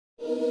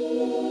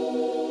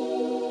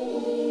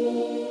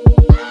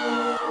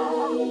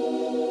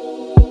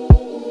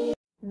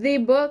The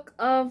Book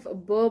of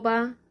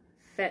Boba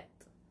Fett.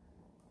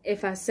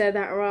 If I said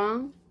that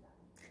wrong,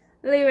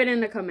 leave it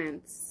in the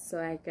comments so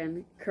I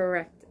can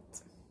correct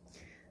it.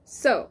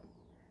 So,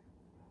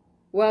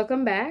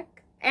 welcome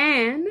back,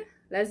 and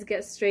let's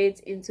get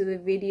straight into the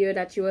video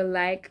that you will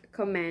like,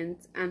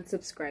 comment, and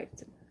subscribe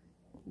to.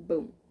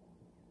 Boom.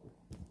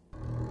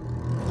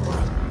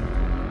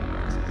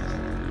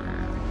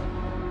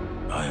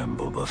 I am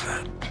Boba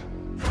Fett.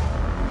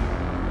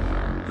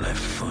 Left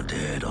for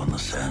dead on the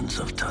sands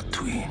of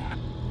Tatooine.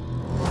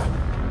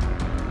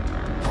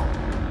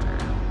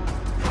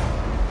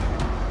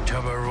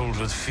 Jabba ruled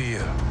with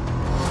fear.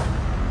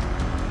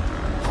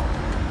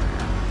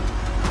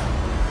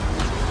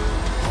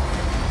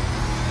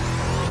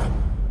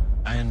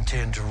 I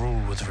intend to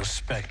rule with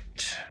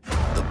respect.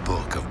 The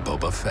Book of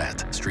Boba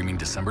Fett, streaming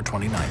December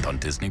 29th on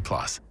Disney+.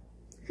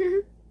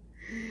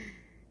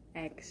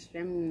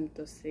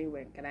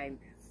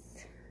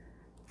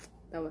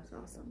 That was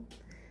awesome.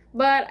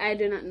 But I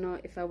do not know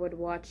if I would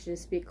watch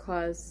this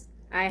because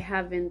I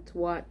haven't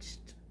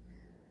watched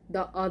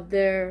the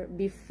other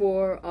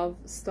before of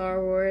Star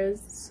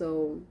Wars,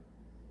 so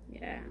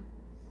yeah,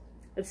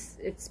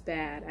 it's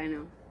bad, I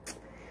know.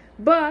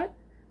 But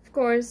of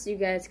course you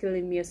guys can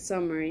leave me a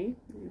summary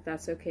if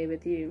that's okay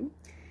with you,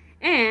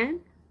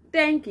 and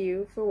thank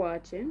you for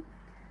watching.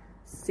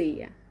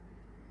 See ya.